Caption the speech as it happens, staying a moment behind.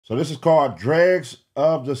So this is called Dregs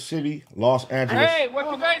of the City, Los Angeles. Hey, what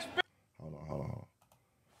you guys? Hold on.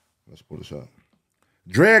 Let's pull this up.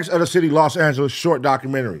 Dregs of the City, Los Angeles, short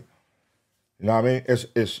documentary. You know what I mean? It's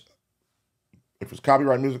if it's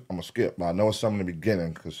copyright music, I'm gonna skip. But I know it's something in the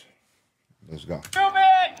beginning because let's go.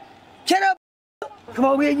 Shut up! Come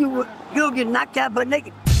over here, you'll get knocked out butt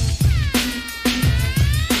naked.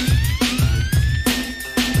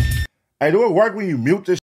 Hey, do it work when you mute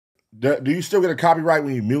this? Do you still get a copyright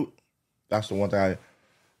when you mute? That's the one thing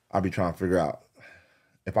I be trying to figure out.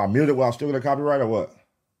 If I mute it, will I still get a copyright or what?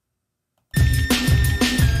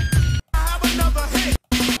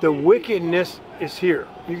 The wickedness is here.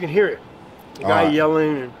 You can hear it. The guy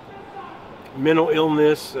yelling and mental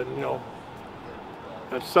illness and, you know,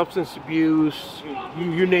 and substance abuse,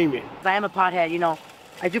 you name it. I am a pothead, you know.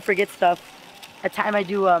 I do forget stuff. At time I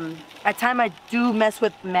do mess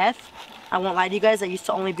with meth. I won't lie to you guys, I used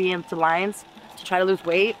to only be into lines to try to lose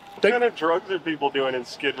weight. What kind of drugs are people doing in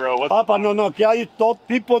Skid Row? Papa, no, que hay todo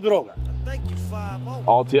tipo de droga.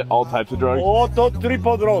 All types of drugs? All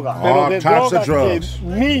tipo de droga. All types of drugs.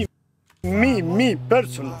 Me,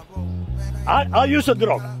 personal. I use a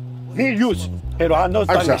drug. Me use. Pero I know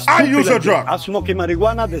I use a drug. I smoke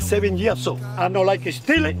marijuana the 7 years old. I don't like to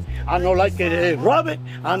steal it. I don't like to rob it.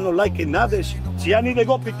 I don't like it nada. Si I need to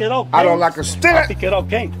go pick it up, I don't like to steal it. I pick it up,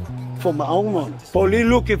 okay? For my own money. Police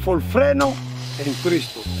looking for freno and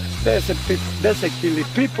Cristo. That's a killing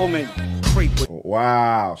people, man.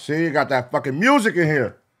 Wow. See, you got that fucking music in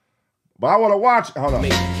here. But I want to watch it. Hold on.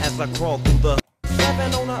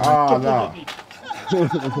 Oh, no.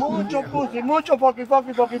 Mucho fucking.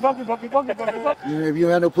 If you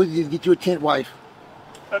have no pussy, just get you a tent wife.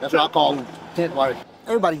 That's what I call them, tent wife.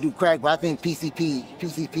 Everybody do crack, but I think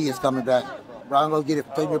PCP is coming back. But I'm gonna get it.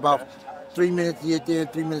 Take me about 3 minutes to get there,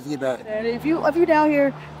 3 minutes to get back. And if you're down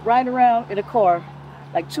here riding around in a car,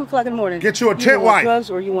 like 2 o'clock in the morning, get you a tent you want wife. Drugs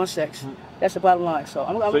or you want sex. That's the bottom line. So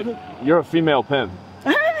you're a female pimp.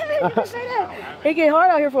 Say that. It get hard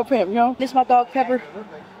out here for a pimp, you know. This is my dog Pepper.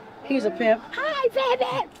 He's a pimp. Hi, baby.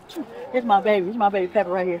 Here's my baby. He's my baby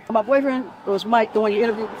Pepper right here. My boyfriend was Mike, the one you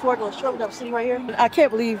interviewed before, the short that was sitting right here. I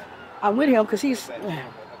can't believe I'm with him because he's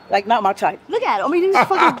like not my type. Look at him. I mean, he's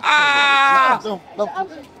fucking.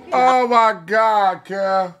 Oh my God,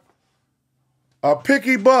 Cal. A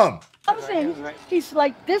picky bum. I'm saying he's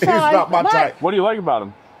like this He's high. not my type. What do you like about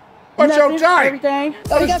him? What's your type? Everything.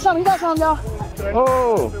 Oh, he got something, y'all.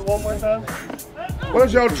 Oh. One more time.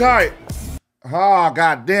 What's your type? Oh,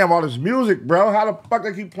 goddamn, all this music, bro. How the fuck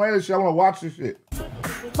they keep playing this shit? I want to watch this shit.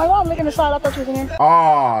 My mom licking the side. I thought she was in here.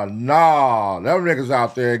 Oh, no. Them niggas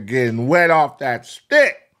out there getting wet off that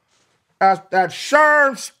stick. That's that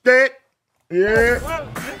Sherm stick. Yeah.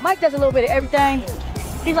 Mike does a little bit of everything.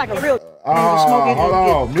 He's like a real hold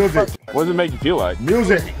on. Music. What does it make you feel like?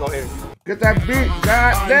 Music. Get that beat.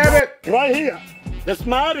 God damn it. Right here. That's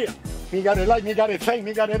my area. Me got a light, me got a fame,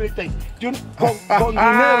 me got everything. Con dinero,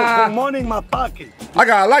 con money in my pocket. I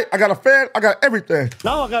got a light, I got a fan, I got everything.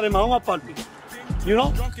 Now I got in my own apartment. You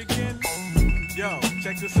know? Yo,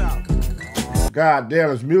 check this out. God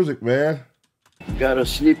damn, it's music, man. Gotta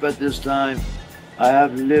sleep at this time. I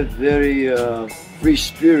have lived very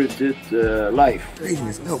free-spirited life.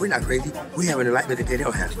 Craziness? No, we're not crazy. We have an enlightenment that they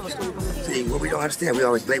don't have. See, what we don't understand, we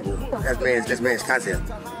always label. That's man's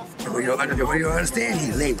concept. And what you don't understand,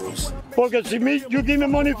 he labels. Porque si you give me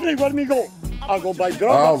money free, where me go? I go buy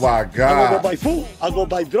drugs. Oh my God. I go buy food. I go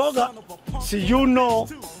buy droga. Si you know,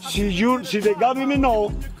 si the government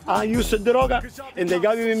know, I use a droga, and the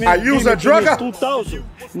government I use a droga? 2,000.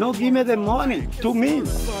 No, give me the money to me.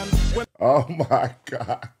 Oh my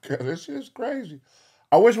God, this shit is crazy.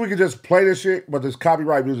 I wish we could just play this shit, but this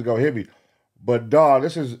copyright music gonna hit me. But dog,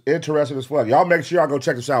 this is interesting as fuck. Y'all make sure y'all go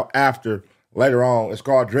check this out after, later on. It's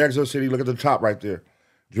called Dregs of the City. Look at the top right there.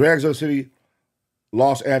 Dregs of the City,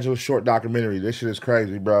 Los Angeles short documentary. This shit is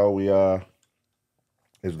crazy, bro.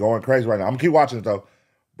 It's going crazy right now. I'm gonna keep watching it though.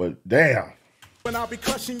 But damn. When I'll be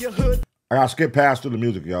crushing your hood. I gotta skip past through the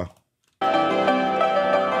music, y'all.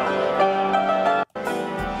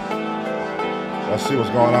 Let's see what's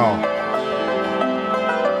going on.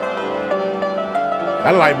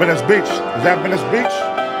 That's like Venice Beach. Is that Venice Beach?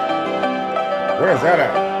 Where is that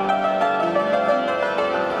at?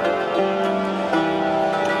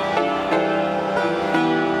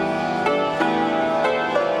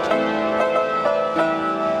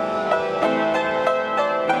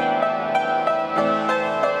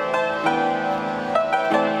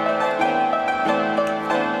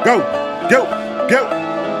 Go, go, go.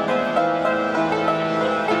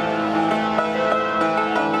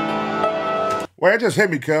 Well, it just hit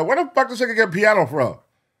me, cuz. Where the fuck does nigga get piano from?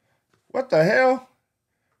 What the hell?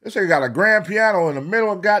 This nigga got a grand piano in the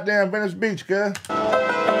middle of goddamn Venice Beach, cuz. Where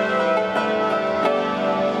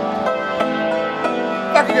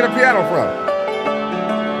can you get a piano from?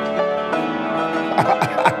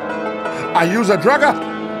 I use a drugger.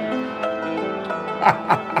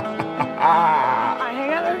 I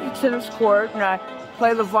hang out at the tennis court and I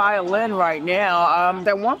play the violin right now.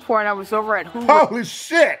 At one point I was over at Holy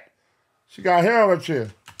shit! She got hair on her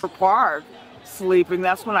chin. Park sleeping.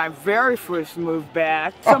 That's when I very first moved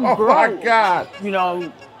back. Some girl, my God. You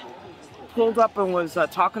know, pulled up and was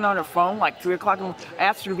talking on her phone like 3 o'clock and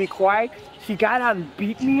asked her to be quiet. She got out and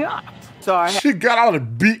beat me up. So she got out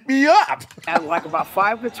and beat me up. I had like about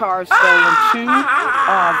 5 guitars stolen, 2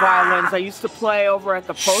 violins. I used to play over at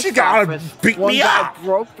the post office. She got out and beat me up. One guy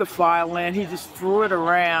broke the violin. He just threw it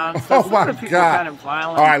around. So Oh my people God. kind of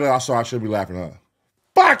violent. All right, look, I saw I should be laughing at her.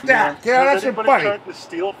 Fuck that! Yeah, that shit funny. Tried to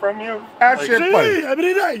steal from you? That shit funny.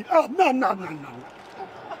 Every day. Oh, no.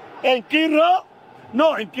 En Kiro,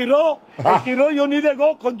 you need to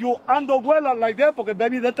go con your underwear like that porque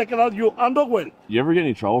baby, that take out your underwear. You ever get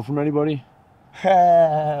any trouble from anybody?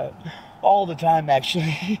 All the time,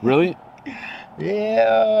 actually. Really?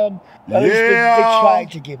 Yeah. They try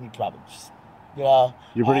to give me problems. You know.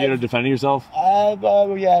 You're pretty good at defending yourself? I've been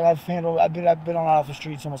on off the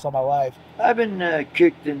streets almost all my life. I've been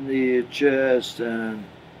kicked in the chest and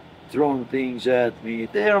thrown things at me.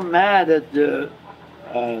 They're mad at the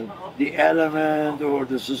element or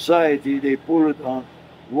the society. They pull it on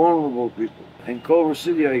vulnerable people. In Culver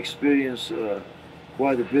City, I experienced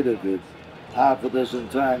quite a bit of it. Half a dozen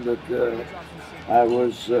times that I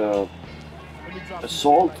was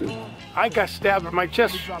assaulted. I got stabbed in my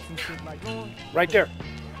chest. Right there.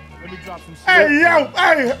 Hey, yo,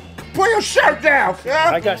 hey, put your shirt down.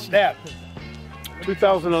 I got stabbed.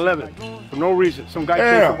 2011. For no reason. Some guy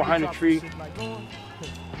came from behind a tree.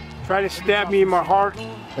 Tried to stab me in my heart.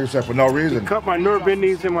 Like I said, for no reason. He cut my nerve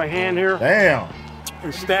endings in my hand here. Damn.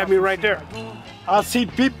 And stabbed me right there. I see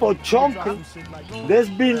people jumping. This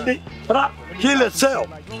building, kill itself.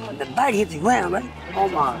 The body hit the ground, right? Oh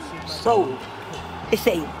my soul. It's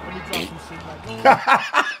a.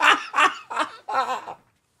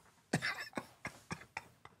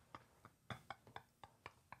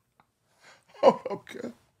 Oh,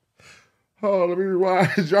 okay. Oh, let me rewind.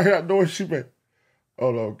 Y'all got noise she made.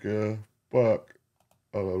 Hold on, okay. Fuck.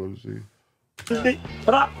 Hold on, let me see.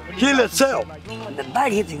 Kill itself. The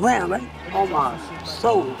body hit the ground, right? Oh my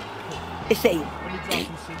soul. It's a.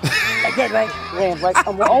 Like that, right? Yeah, like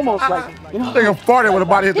I'm almost like, you know. I think I'm farting when the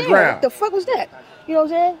body hit the ground. What the fuck was that? You know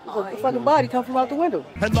what I'm saying? The fucking body come from out the window.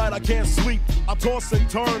 At night I can't sleep. I toss and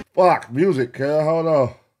turn. Fuck, music, cuz. Hold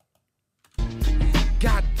on.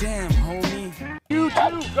 God damn, homie. You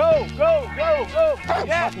too. Go.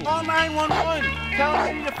 Yeah, call 911. Tell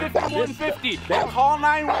them you need a 5150. Call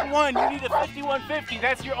 911. You need a 5150.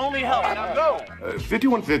 That's your only help. Now go.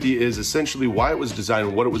 5150 is essentially why it was designed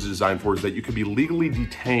and what it was designed for is that you could be legally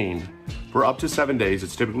detained for up to 7 days,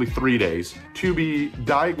 it's typically 3 days, to be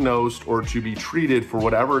diagnosed or to be treated for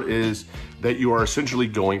whatever it is that you are essentially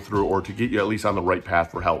going through or to get you at least on the right path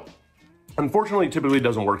for help. Unfortunately, it typically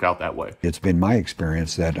doesn't work out that way. It's been my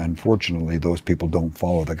experience that unfortunately those people don't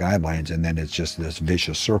follow the guidelines and then it's just this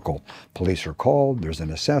vicious circle. Police are called, there's an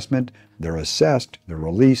assessment, they're assessed, they're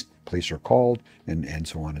released, police are called, and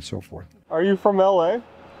so on and so forth. Are you from LA?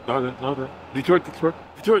 No. Detroit. Detroit,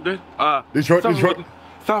 Detroit.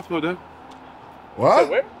 South Florida. What? So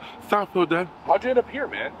where? South Florida. How'd you end up here,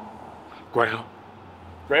 man? Greyhound.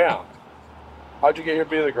 Greyhound. How'd you get here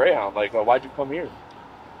being a Greyhound? Like, why'd you come here?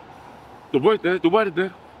 The weather there. The weather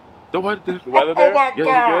there? Oh my Yes, God. you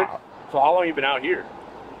good? So how long you been out here?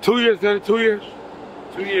 2 years, Daddy. 2 years.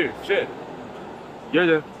 2 years. Shit. Yeah,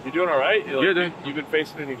 Dad. You doing all right? Yeah, Dad. You been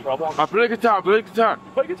facing any trouble? I play guitar. You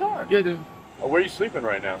play guitar? Yeah, Dad. Where are you sleeping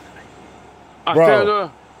right now? I stay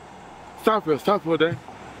South Florida.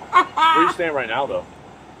 Where are you staying right now, though?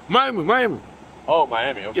 Miami. Oh,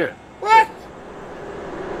 Miami. Okay. Yeah. What?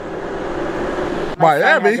 My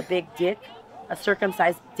son Miami? has a big dick, a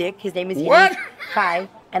circumcised dick. His name is What? Kai,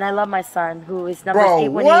 and I love my son, who is number Bro,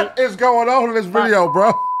 818. what is going on in this video, bro?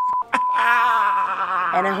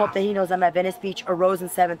 And I hope that he knows I'm at Venice Beach or Rose and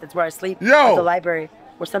 7th. That's where I sleep. Yo! At the library,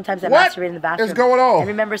 where sometimes I What masturbate in the bathroom. is going on? And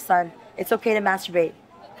remember, son, it's okay to masturbate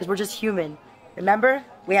because we're just human. Remember,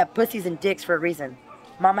 we have pussies and dicks for a reason.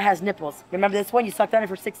 Mama has nipples. Remember this one? You sucked on it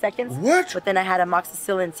for 6 seconds? What? But then I had a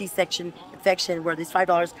amoxicillin C-section infection where these $5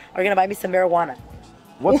 are going to buy me some marijuana.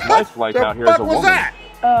 What's life like out here as a woman? That?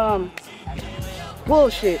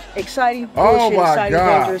 Bullshit. Exciting, Oh bullshit, my exciting,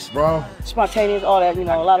 God, dangerous, bro. spontaneous, all that. You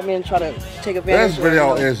know, a lot of men try to take advantage This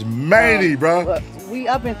video of it, is manly, bro. But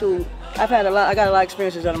I've been through I've had I got a lot of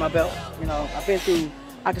experiences under my belt. You know, I've been through,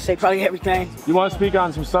 I could say probably everything. You want to speak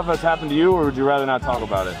on some stuff that's happened to you, or would you rather not talk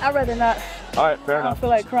about it? I'd rather not. All right, fair I don't enough. feel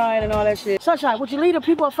like crying and all that shit. Sunshine, would you leave the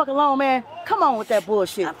people fucking alone, man? Come on with that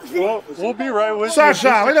bullshit. Well, we'll be right with you.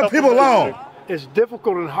 Sunshine, leave the people alone. It's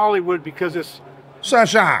difficult in Hollywood because it's...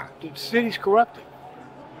 Sunshine. The city's corrupted.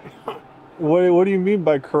 What do you mean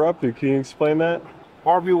by corrupted? Can you explain that?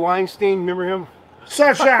 Harvey Weinstein, remember him?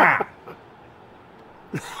 Sunshine.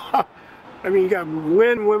 I mean, you got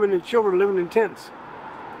men, women, and children living in tents.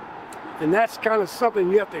 And that's kind of something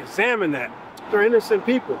you have to examine that. They're innocent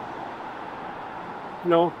people. You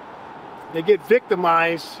know, they get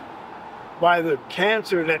victimized by the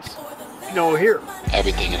cancer that's, you know, here.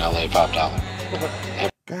 Everything in LA, $5.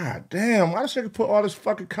 God damn, why does nigga put all this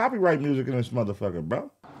fucking copyright music in this motherfucker, bro?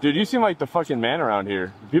 Dude, you seem like the fucking man around here.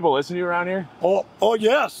 Do people listen to you around here? Oh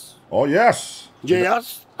yes. Oh yes.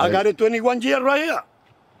 Yes, I got a 21 year right here.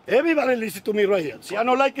 Everybody listen to me right here. See, I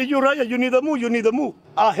don't like you right here. You need to move. You need to move.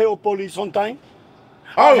 I help police on time.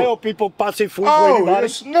 I help people passing food for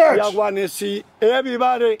everybody. I want to see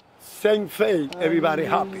everybody same face. Everybody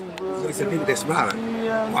happy. There's some people that smiling.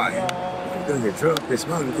 Why? You're gonna get drunk. They're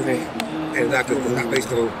smiling because they're not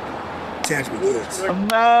based on tangible goods.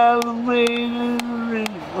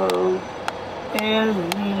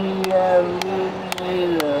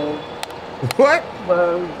 What?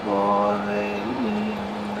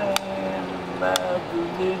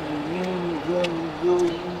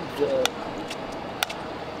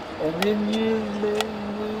 And then you make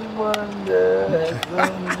me wonder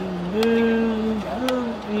from the news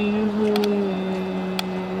of you.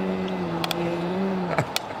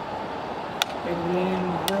 And then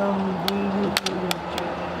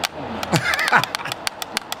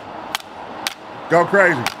Go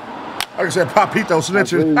crazy. Like I said, Papito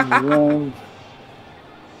snitching.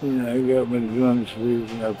 You know, I got my drum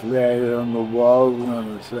sleeves and I play it on the walls and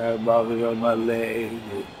on the side, bobbing on my leg.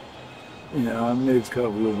 You know, I made a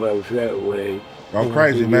couple of bucks that way. Go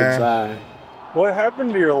crazy, man. What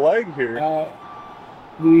happened to your leg here?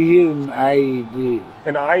 We hit an IED.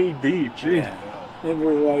 An IED? Jeez. Yeah.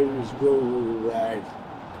 Everybody was going with the ride.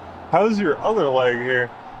 How's your other leg here?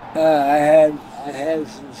 I had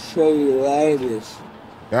some cellulitis.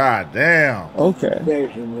 God damn. Okay.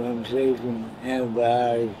 I'm taking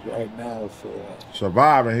antibiotics right now for that.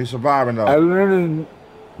 Surviving. He's surviving though. I learned in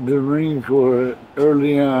the Marine Corps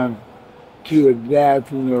early on to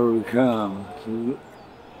adapt and overcome to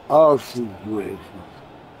all situations,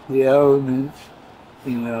 the elements,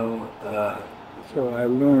 you know. So I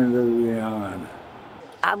learned early on.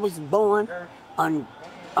 I was born on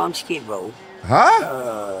Skid Row.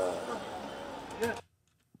 Huh?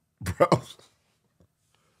 Bro.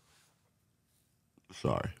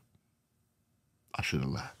 Sorry. I should have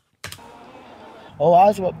laughed. Oh, I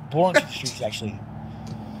was born to the streets, actually.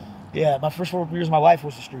 Yeah, my first 4 years of my life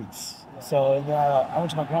was the streets. So I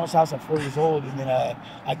went to my grandma's house at 4 years old, and then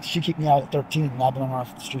she kicked me out at 13, and I've been around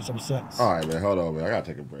the streets ever since. All right, man. Hold on, man. I got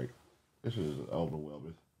to take a break. This is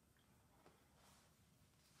overwhelming.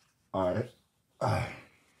 All right.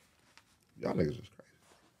 Y'all niggas is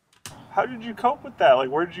crazy. How did you cope with that? Like,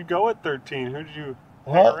 where did you go at 13? Who did you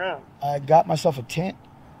hang Well, around? I got myself a tent,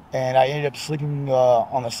 and I ended up sleeping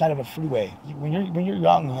on the side of a freeway. When you're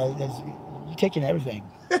young, you take in everything.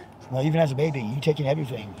 You know, even as a baby, you take in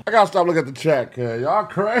everything. I gotta stop looking at the chat, cuz y'all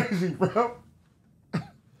crazy, bro.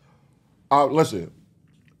 Listen,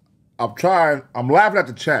 I'm laughing at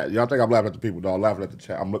the chat. Y'all think I'm laughing at the people? No, I'm laughing at the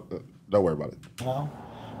chat. Don't worry about it. You know?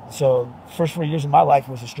 So, first 4 years of my life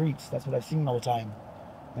was the streets. That's what I've seen all the time.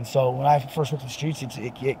 And so, when I first went to the streets,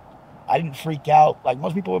 I didn't freak out. Like,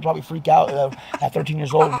 most people would probably freak out at 13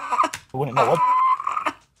 years old. Wouldn't know what.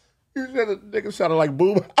 You said the nigga sounded like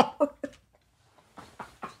Boomhauer.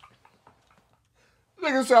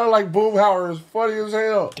 Nigga sounded like Boomhauer is funny as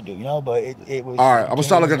hell. To do, you know, but it was. All right, I'm gonna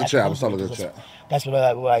start looking at the chat. That's what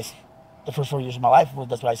the first 4 years of my life was.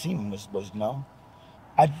 That's what I seen was you know.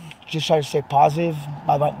 I just try to stay positive.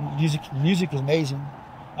 My music is amazing.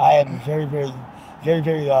 I am very, very, very,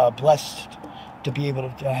 very blessed to be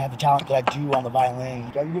able to have the talent that I do on the violin.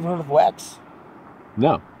 Have you ever heard of Wax?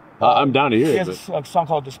 No. I'm down to hear He it. has a song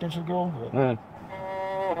called Dispenser Girl. But...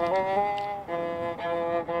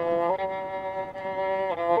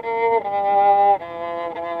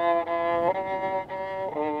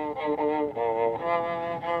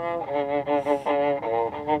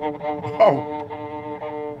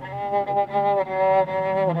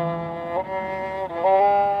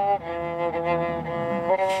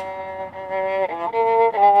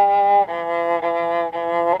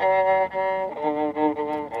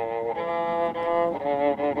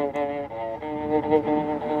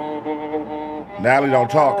 Natalie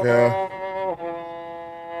don't talk,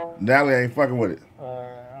 Natalie ain't fucking with it.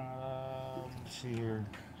 Let's see here.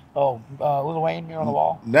 Oh, Lil Wayne, Mirror on the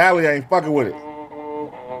Wall. Natalie ain't fucking with it.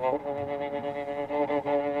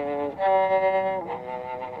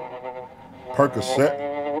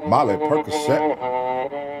 Percocet. Molly Percocet.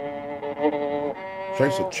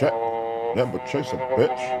 Chase a check. Never chase a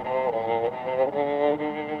bitch.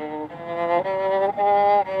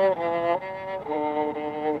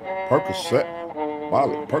 Percocet.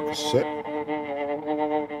 Molly Percocet.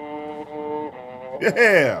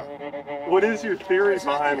 Yeah. What is your theory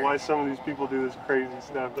behind why some of these people do this crazy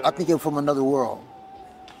stuff? I think they're from another world.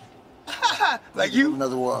 Like you?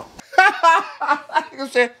 Another world. You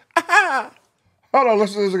said, hold on,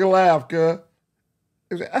 listen to this nigga laugh, cuz.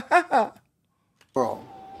 He said, Bro.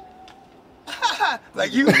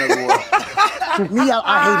 Like you? Another world. Me,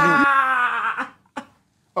 I hate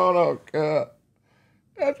hold on, cuz.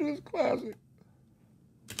 That's just classic.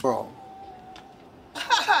 Bro.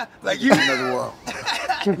 Like you? Another world.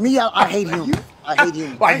 Me, I hate him. I hate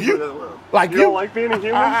him. Like you? Like You don't like being a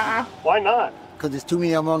human? Why not? Because there's too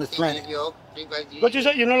many of them on this planet. What you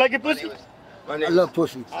say? You don't like it, pussy? I love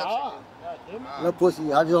pussy. I love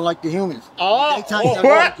pussy. I just don't like the humans. Oh, They tell you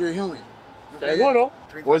what? you're a human.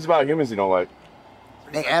 What's about humans you don't like?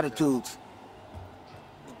 Their attitudes.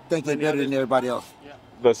 Think they're better than everybody else.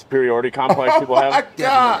 The superiority complex people have?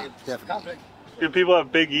 Definitely. Definitely. Do people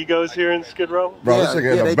have big egos here in Skid Row? Bro, this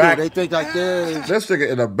nigga in the back. They think like this. This nigga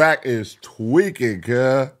in the back is tweaking,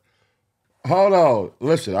 cuz. Hold on.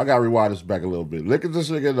 Listen, I gotta rewind this back a little bit. Look at this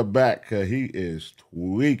nigga in the back, cuz he is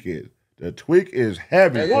tweaking. The tweak is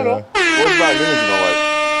heavy, cuz. What's about humans you don't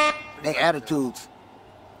like? Their attitudes.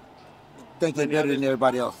 Think they're better than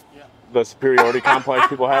everybody else. The superiority complex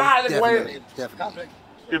people have? Definitely. Definitely.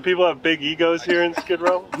 Do people have big egos here in Skid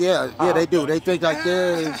Row? Yeah, they do. They think like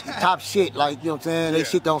they're top shit, like, you know what I'm saying? They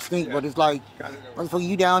shit don't stink, but it's like, motherfucker,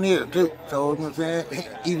 you down here too. So, you know what I'm saying?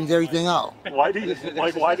 Evens everything out. Why do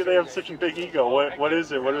they have such a big ego? What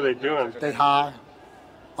is it? What are they doing? They high,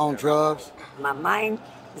 on drugs. My mind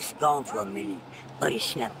was gone for a minute, but it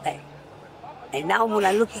snapped back. And now when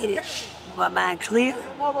I look at it, my mind clear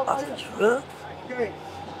off the drugs.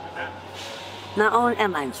 Not only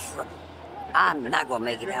am I in trouble, I'm not gonna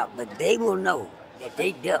make it out, but they will know that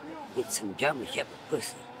they dealt with some German Shepherd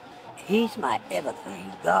pussy. He's my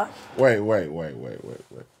everything, God. Wait.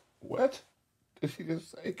 What did she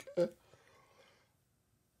just say?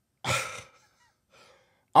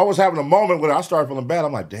 I was having a moment when I started feeling bad.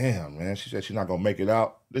 I'm like, damn, man. She said she's not gonna make it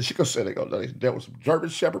out. Then she gonna say they dealt with some German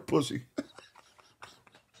Shepherd pussy.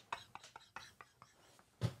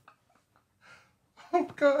 Oh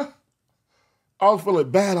God. I was feeling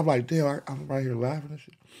bad. I'm like, damn, I'm right here laughing and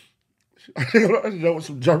shit. I dealt with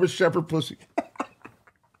some German Shepherd pussy.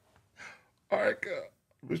 All right, God.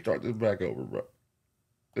 Let me start this back over, bro.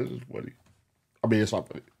 This is funny. I mean, it's not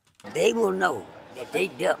funny. They will know that they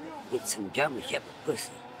dealt with some German Shepherd pussy.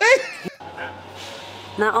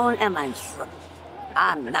 Not only am I in trouble,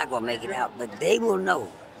 I'm not gonna make it out, but they will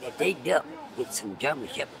know that they dealt with some German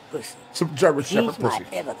Shepherd pussy. Some German Shepherd He's pussy.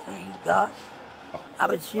 my everything, God. I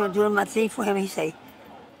was doing my thing for him. He said,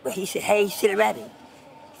 hey, silly rabbit.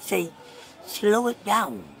 He said, slow it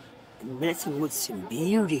down and bless him with some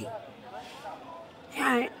beauty. All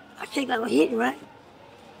right, I think I'm hitting right.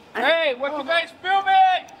 Hey, what you guys filming?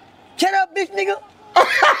 Shut up, bitch nigga.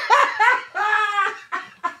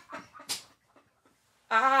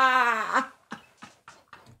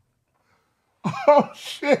 Oh,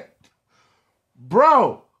 shit.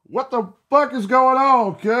 Bro, what the fuck is going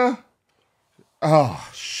on, cuz? Oh,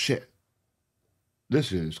 shit. This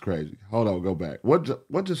shit is crazy. Hold on, go back. What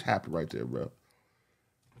just happened right there, bro?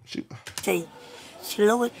 Say,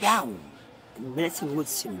 slow it down and bless him with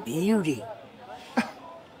some beauty. All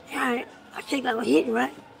right, I think I'm hitting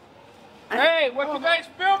right. Hey, what you guys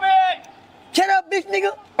filming? Shut up, bitch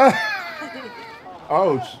nigga.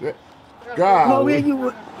 Oh, shit. God. Come over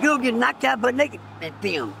here, you'll get knocked out but naked and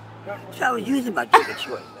film. So I was using my ticket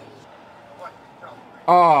short.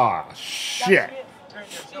 Oh, shit.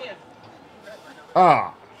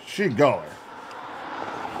 Ah, she going.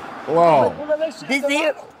 Whoa.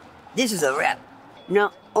 This is a wrap.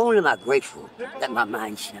 Not only am I grateful that my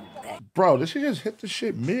mind snapped back. Bro, did she just hit the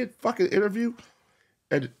shit mid-fucking interview?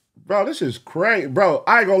 And, bro, this is crazy. Bro,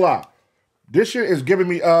 I ain't gonna lie. This shit is giving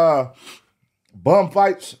me bum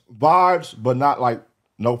fights vibes, but not like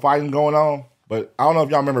no fighting going on. But I don't know if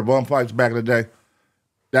y'all remember bum fights back in the day.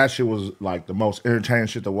 That shit was like the most entertaining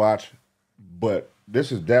shit to watch. But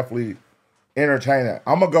this is definitely entertaining.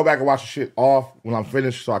 I'm going to go back and watch the shit off when I'm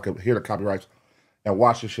finished so I can hear the copyrights and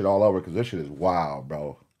watch this shit all over because this shit is wild,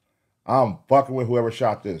 bro. I'm fucking with whoever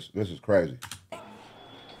shot this. This is crazy.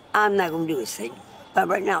 I'm not gonna do it, Satan. But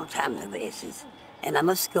right now, time is of the essence, and I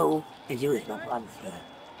must go and do it. No problem, sir.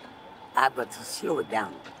 I've got to slow it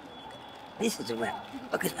down. This is a wrap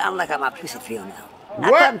because I'm like I'm a piece of field now.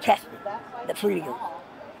 What? I come catch me. The free go.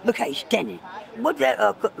 Look how he's standing. What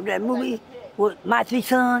that movie? What, My Three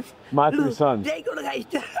Sons? My Three Sons. There you go. Look how he's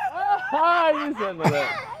standing. You said that.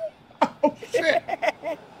 Oh shit.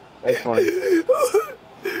 That's funny.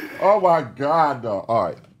 Oh my God, though. All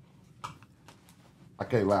right. I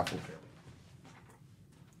can't laugh with it.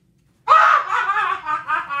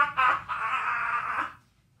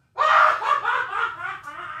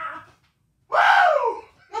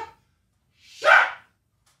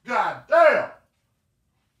 God damn.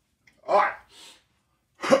 All right.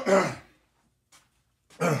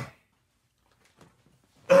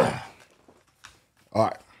 All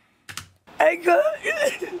right. Hey, good.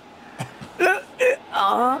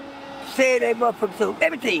 Say that motherfucker, so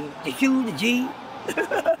everything. The shoe, the G.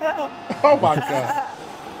 Oh my God.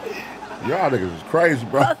 Y'all niggas is crazy,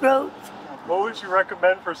 bro. Crossroads. What would you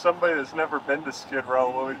recommend for somebody that's never been to Skid Row?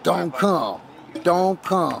 What would you Don't come. Don't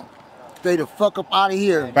come. Stay the fuck up out of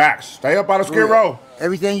here. Facts. Stay up out of Skid Row.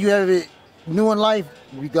 Everything you ever knew in life,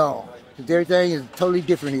 we gone. Because everything is totally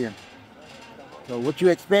different here. So what you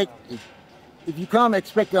expect, if you come,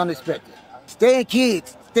 expect the unexpected. Stay in,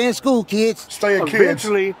 kids. Stay in school, kids. Stay in, kids.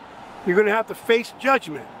 Eventually, you're going to have to face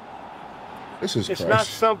judgment. This is It's crazy. not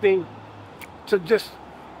something to just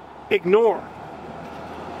ignore.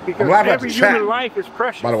 I'm Because glad about every the chat, human life is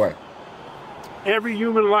precious. by the way. Every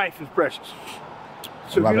human life is precious.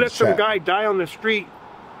 So I'm if you glad let about the some chat. guy die on the street,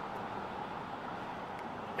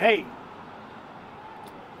 hey,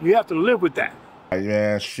 you have to live with that. Hey,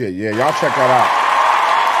 man, shit, yeah, y'all check that out.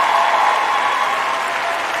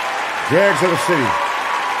 Dregs of the City,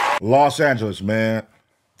 Los Angeles, man.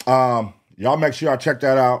 Y'all make sure y'all check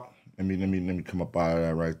that out. Let me come up out of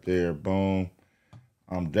that right there. Boom.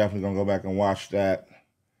 I'm definitely gonna go back and watch that.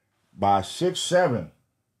 By 6-7.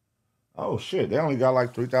 Oh shit, they only got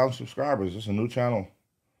like 3,000 subscribers. It's a new channel.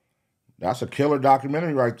 That's a killer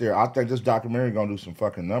documentary right there. I think this documentary gonna do some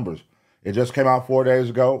fucking numbers. It just came out 4 days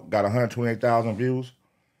ago. Got 128,000 views.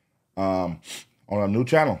 On a new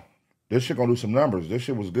channel. This shit gonna do some numbers. This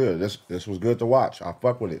shit was good. This was good to watch. I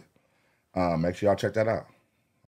fuck with it. Make sure y'all check that out.